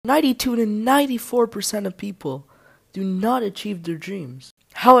92 to 94% of people do not achieve their dreams.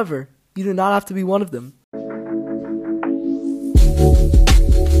 However, you do not have to be one of them.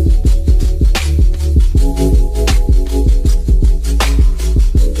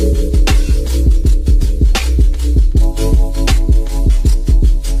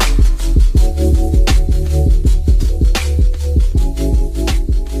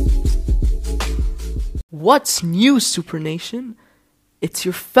 What's new, Supernation? It's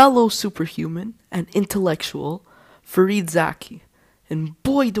your fellow superhuman and intellectual, Fareed Zaki. And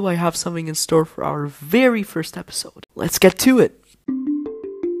boy, do I have something in store for our very first episode. Let's get to it.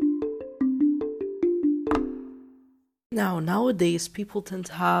 Now, nowadays, people tend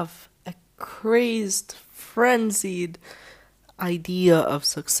to have a crazed, frenzied idea of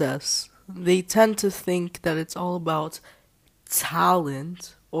success. They tend to think that it's all about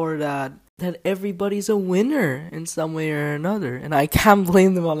talent, or that everybody's a winner in some way or another. And I can't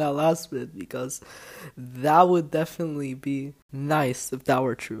blame them on that last bit, because that would definitely be nice if that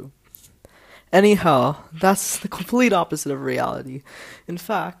were true. Anyhow, that's the complete opposite of reality. In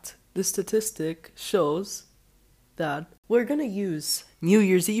fact, the statistic shows that we're going to use New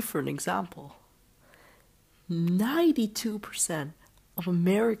Year's Eve for an example. 92% of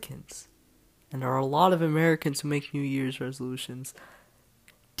Americans, and there are a lot of Americans who make New Year's resolutions,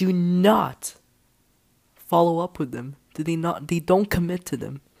 do not follow up with them. They don't commit to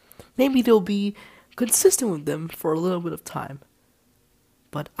them. Maybe they'll be consistent with them for a little bit of time.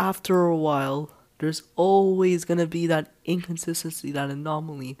 But after a while, there's always going to be that inconsistency, that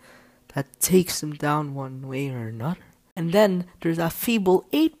anomaly that takes them down one way or another. And then there's that feeble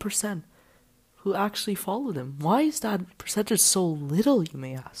 8% who actually follow them. Why is that percentage so little, you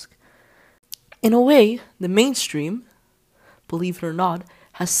may ask? In a way, the mainstream, believe it or not,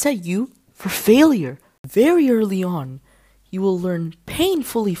 has set you for failure. Very early on, you will learn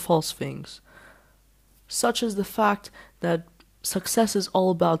painfully false things, such as the fact that success is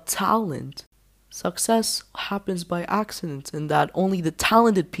all about talent. Success happens by accident, and that only the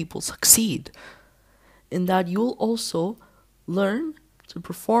talented people succeed. And that you'll also learn to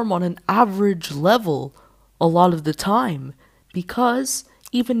perform on an average level a lot of the time, because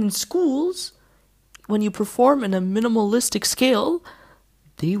even in schools, when you perform in a minimalistic scale,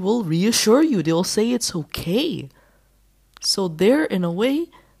 they will reassure you. They'll say it's okay. So they're, in a way,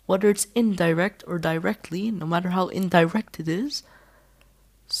 whether it's indirect or directly, no matter how indirect it is,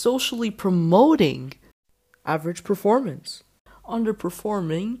 socially promoting average performance.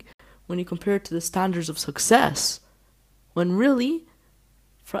 Underperforming when you compare it to the standards of success. When really,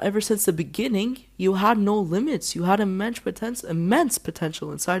 ever since the beginning, you had no limits. You had immense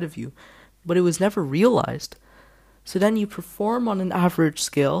potential inside of you, but it was never realized. So then you perform on an average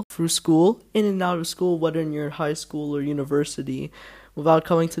scale through school, in and out of school, whether in your high school or university, without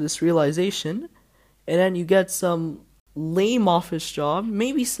coming to this realization. And then you get some lame office job,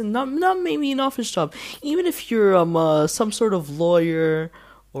 maybe not maybe an office job. Even if you're some sort of lawyer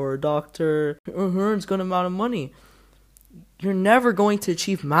or a doctor who earns a good amount of money, you're never going to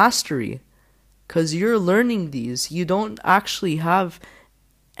achieve mastery, because you're learning these. You don't actually have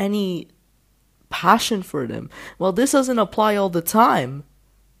any passion for them. Well, this doesn't apply all the time,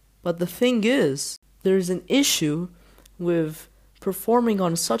 but the thing is, there's an issue with performing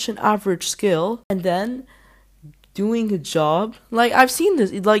on such an average scale and then doing a job. Like, I've seen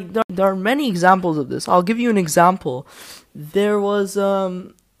this, like, there are many examples of this. I'll give you an example. There was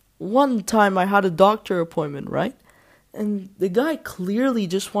one time I had a doctor appointment, right? And the guy clearly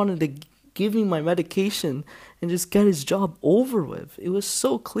just wanted to give me my medication and just get his job over with. It was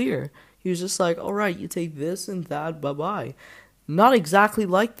so clear. He was just like, all right, you take this and that, bye-bye. Not exactly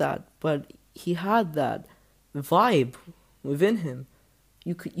like that, but he had that vibe within him.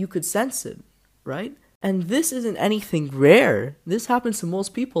 You could sense it, right? And this isn't anything rare. This happens to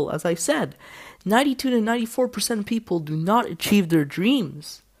most people. As I said, 92 to 94% of people do not achieve their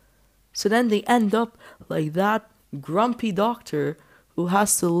dreams. So then they end up like that grumpy doctor who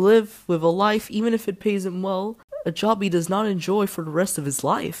has to live with a life, even if it pays him well, a job he does not enjoy for the rest of his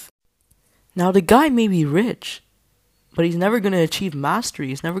life. Now, the guy may be rich, but he's never going to achieve mastery.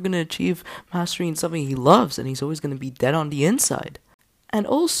 He's never going to achieve mastery in something he loves, and he's always going to be dead on the inside. And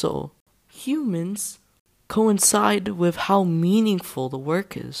also, humans coincide with how meaningful the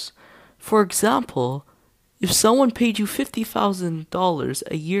work is. For example, if someone paid you $50,000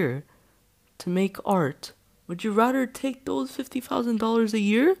 a year to make art, would you rather take those $50,000 a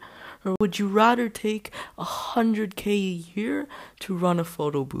year? Or would you rather take $100K a year to run a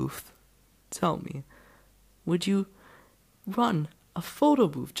photo booth? Tell me, would you run a photo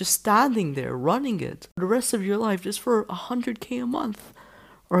booth, just standing there, running it, for the rest of your life, just for $100K a month?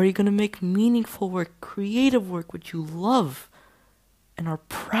 Or are you going to make meaningful work, creative work, which you love and are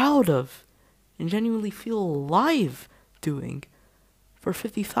proud of and genuinely feel alive doing for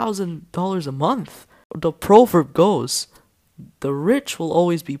 $50,000 a month? The proverb goes, the rich will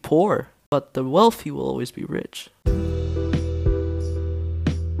always be poor, but the wealthy will always be rich.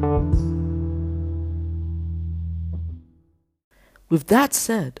 With that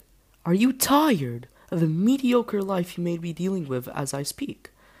said, are you tired of the mediocre life you may be dealing with as I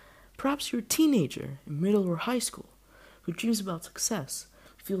speak? Perhaps you're a teenager in middle or high school who dreams about success,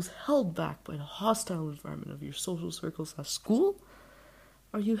 feels held back by the hostile environment of your social circles at school?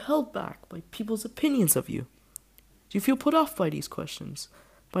 Are you held back by people's opinions of you? Do you feel put off by these questions,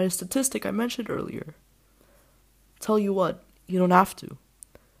 by the statistic I mentioned earlier? Tell you what, you don't have to.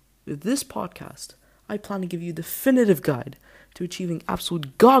 With this podcast, I plan to give you a definitive guide to achieving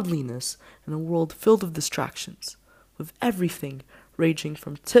absolute godliness in a world filled with distractions, with everything ranging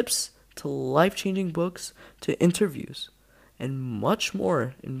from tips to life-changing books to interviews, and much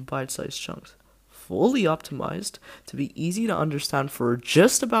more in bite-sized chunks, fully optimized to be easy to understand for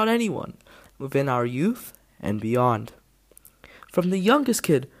just about anyone within our youth and beyond. From the youngest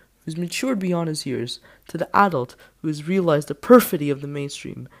kid who's matured beyond his years to the adult who has realized the perfidy of the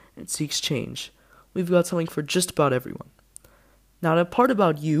mainstream and seeks change, we've got something for just about everyone. Now, the part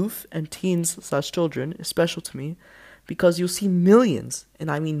about youth and teens/children is special to me because you'll see millions, and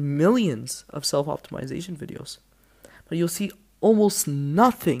I mean millions, of self-optimization videos. But you'll see almost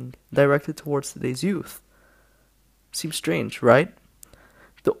nothing directed towards today's youth. Seems strange, right?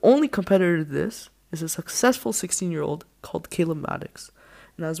 The only competitor to this is a successful 16-year-old called Caleb Maddox.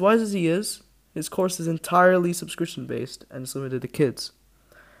 And as wise as he is, his course is entirely subscription-based and is limited to kids.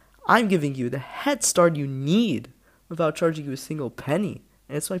 I'm giving you the head start you need without charging you a single penny.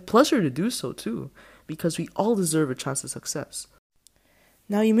 And it's my pleasure to do so too, because we all deserve a chance at success.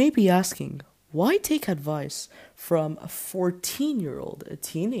 Now you may be asking, why take advice from a 14-year-old, a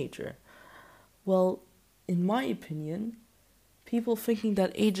teenager? Well, in my opinion, people thinking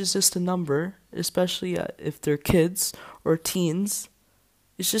that age is just a number, especially if they're kids or teens,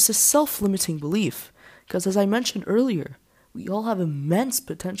 is just a self-limiting belief. Because as I mentioned earlier, we all have immense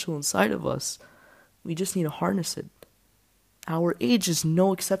potential inside of us. We just need to harness it. Our age is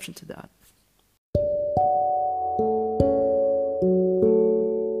no exception to that.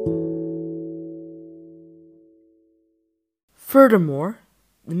 Furthermore,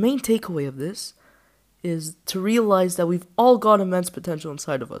 the main takeaway of this is to realize that we've all got immense potential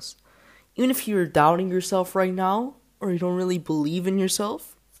inside of us. Even if you're doubting yourself right now, or you don't really believe in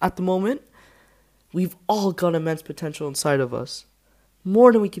yourself at the moment, we've all got immense potential inside of us.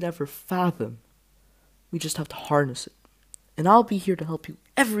 More than we can ever fathom. We just have to harness it. And I'll be here to help you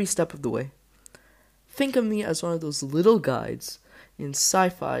every step of the way. Think of me as one of those little guides in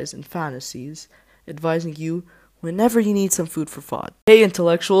sci-fis and fantasies, advising you whenever you need some food for thought. Hey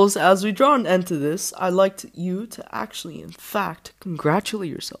intellectuals, as we draw an end to this, I'd like you to actually, in fact, congratulate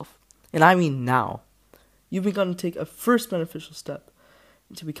yourself. And I mean now. You've begun to take a first beneficial step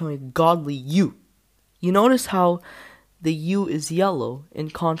into becoming a godly you. You notice how the U is yellow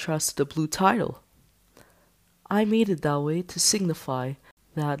in contrast to the blue title. I made it that way to signify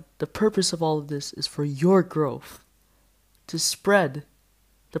that the purpose of all of this is for your growth, to spread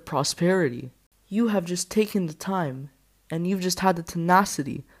the prosperity. You have just taken the time, and you've just had the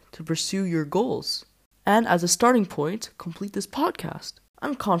tenacity to pursue your goals. And as a starting point, complete this podcast.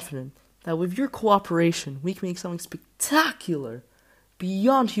 I'm confident that with your cooperation, we can make something spectacular,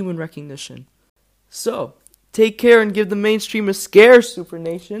 beyond human recognition. So, take care and give the mainstream a scare, Super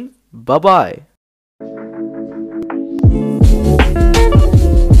Nation. Bye-bye.